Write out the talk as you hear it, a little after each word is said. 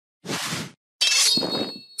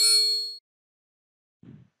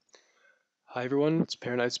Hi everyone, it's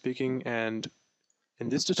Paranite speaking, and in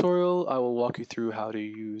this tutorial I will walk you through how to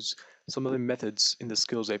use some of the methods in the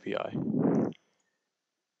Skills API.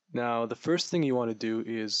 Now the first thing you want to do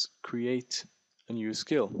is create a new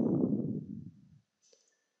skill.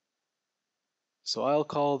 So I'll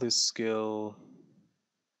call this skill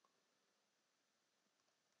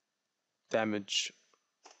damage,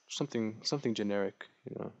 something generic,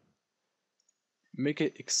 Make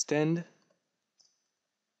it extend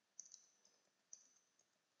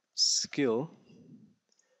skill,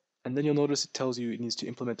 and then you'll notice it tells you it needs to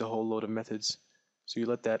implement a whole load of methods. So you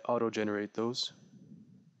let that auto-generate those.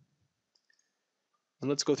 And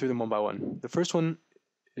let's go through them one by one. The first one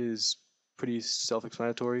is pretty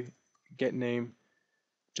self-explanatory. Get name,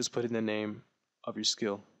 just put in the name of your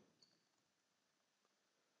skill.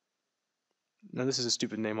 Now this is a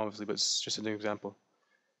stupid name obviously, but it's just an example.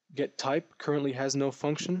 Get type currently has no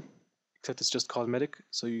function, except it's just cosmetic,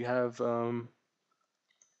 so you have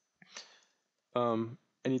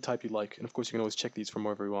any type you like, and of course you can always check these from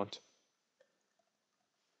wherever you want.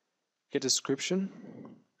 Get description,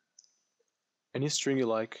 any string you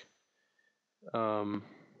like.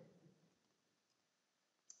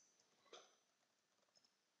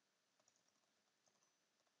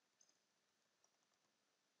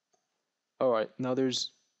 Alright, now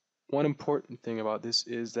there's one important thing about this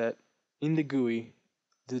is that in the GUI,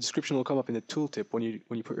 the description will come up in the tooltip when you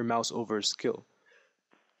put your mouse over a skill.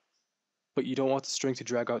 But you don't want the string to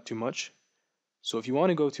drag out too much. So if you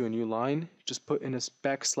want to go to a new line, just put in a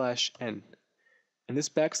 \n. And this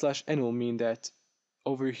 \n will mean that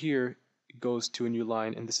over here it goes to a new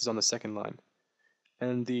line, and this is on the second line.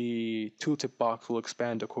 And the tooltip box will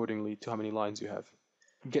expand accordingly to how many lines you have.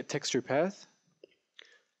 Get texture path.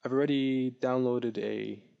 I've already downloaded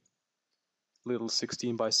a little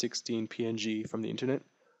 16 by 16 PNG from the internet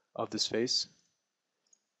of this face.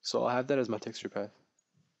 So I'll have that as my texture path.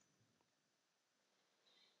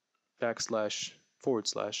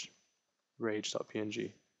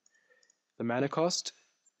 //rage.png. The mana cost,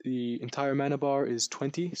 the entire mana bar is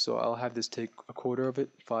 20, so I'll have this take a quarter of it,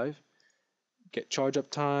 5. Get charge up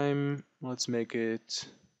time, let's make it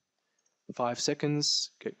 5 seconds.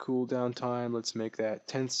 Get cooldown time, let's make that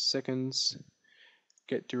 10 seconds.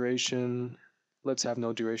 Get duration, let's have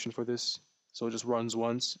no duration for this, so it just runs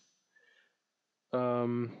once.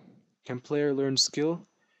 Can player learn skill?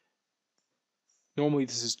 Normally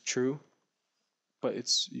this is true, but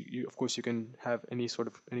it's of course you can have any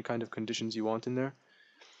kind of conditions you want in there.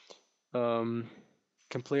 Can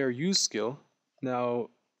player use skill? Now,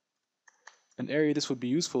 an area this would be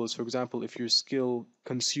useful is, for example, if your skill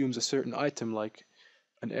consumes a certain item like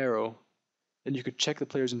an arrow, then you could check the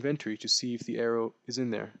player's inventory to see if the arrow is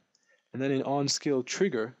in there. And then in on-skill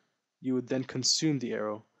trigger, you would then consume the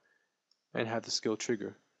arrow and have the skill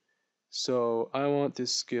trigger. So I want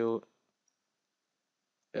this skill,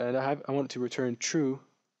 and I want it to return true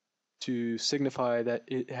to signify that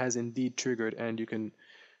it has indeed triggered, and you can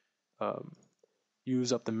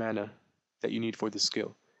use up the mana that you need for the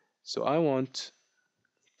skill. So I want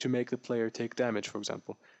to make the player take damage, for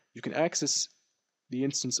example. You can access the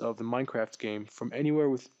instance of the Minecraft game from anywhere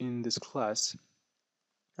within this class,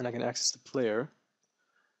 and I can access the player,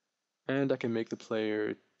 and I can make the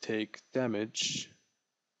player take damage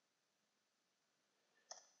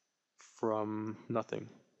from nothing.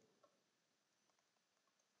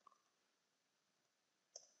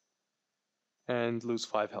 And lose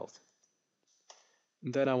 5 health.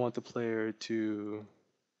 And then I want the player to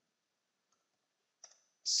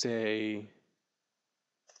say,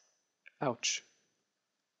 ouch.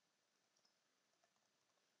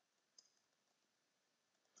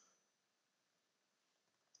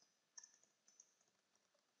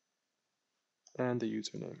 And the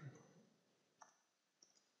username.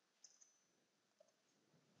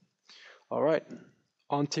 Alright,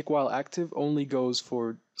 on tick while active only goes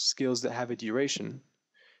for skills that have a duration.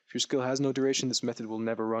 If your skill has no duration, this method will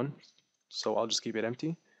never run, so I'll just keep it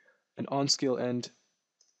empty. And on skill end,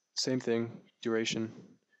 same thing, duration.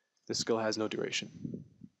 The skill has no duration.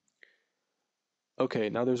 Okay,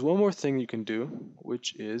 now there's one more thing you can do,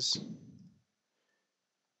 which is,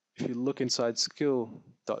 if you look inside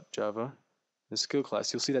skill.java, the skill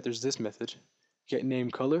class, you'll see that there's this method, get name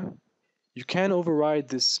color. You can override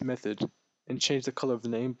this method and change the color of the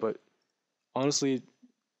name, but honestly,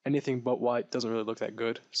 anything but white doesn't really look that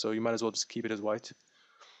good, so you might as well just keep it as white.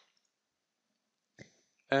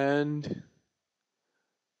 And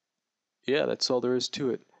yeah, that's all there is to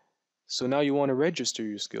it. So now you want to register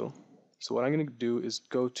your skill. So what I'm going to do is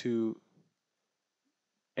go to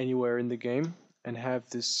anywhere in the game and have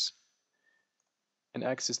this and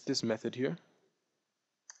access this method here.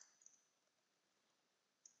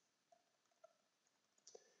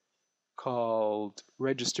 called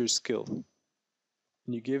register skill,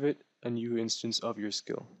 and you give it a new instance of your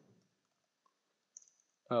skill.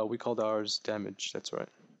 We called ours damage, that's right.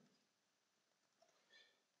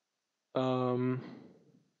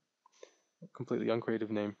 Completely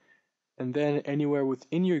uncreative name. And then anywhere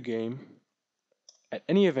within your game, at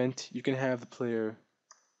any event, you can have the player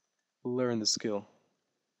learn the skill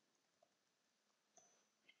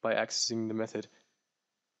by accessing the method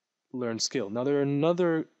learn skill. Now there are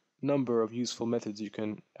another number of useful methods you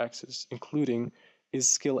can access, including is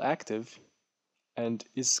skill active and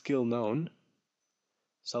is skill known,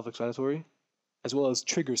 self-explanatory, as well as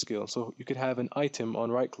trigger skill. So you could have an item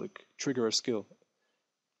on right click, trigger a skill.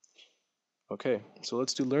 Okay, so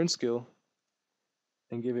let's do learn skill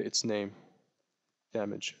and give it its name,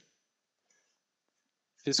 damage.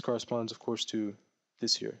 This corresponds, of course, to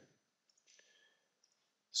this here.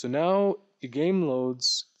 So now the game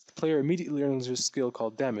loads, the player immediately learns a skill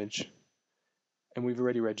called damage, and we've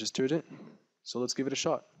already registered it. So let's give it a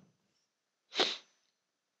shot.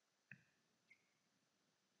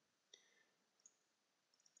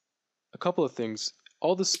 A couple of things.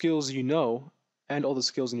 All the skills you know, and all the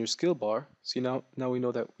skills in your skill bar. See, now we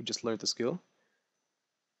know that we just learned the skill.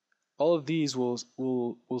 All of these will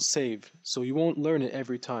save, so you won't learn it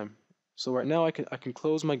every time. So right now I can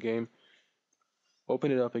close my game,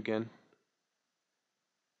 open it up again,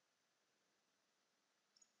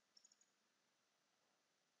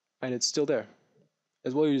 and it's still there.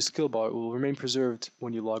 As well, your skill bar will remain preserved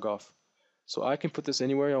when you log off. So I can put this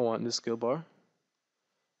anywhere I want in the skill bar,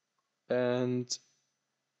 and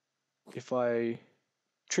if I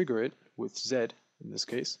trigger it with Z in this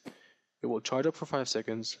case, it will charge up for 5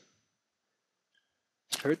 seconds,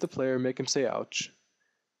 hurt the player, make him say ouch,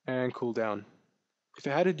 and cool down. If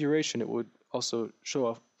it had a duration, it would also show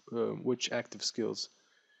off which active skills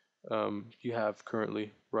you have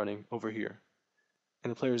currently running over here.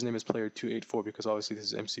 And the player's name is player284 because obviously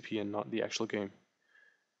this is MCP and not the actual game.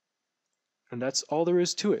 And that's all there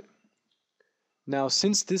is to it. Now,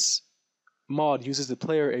 since this mod uses the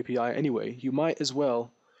player API anyway, you might as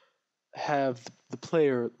well have the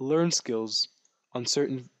player learn skills on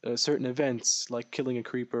certain events, like killing a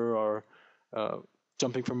creeper or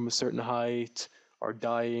jumping from a certain height or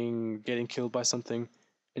dying, getting killed by something,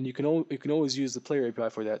 and you can always use the player API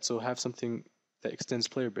for that. So have something that extends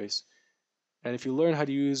player base. And if you learn how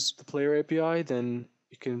to use the player API, then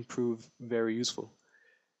it can prove very useful.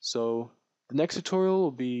 So the next tutorial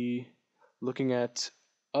will be looking at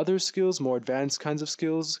other skills, more advanced kinds of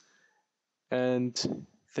skills, and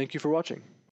thank you for watching.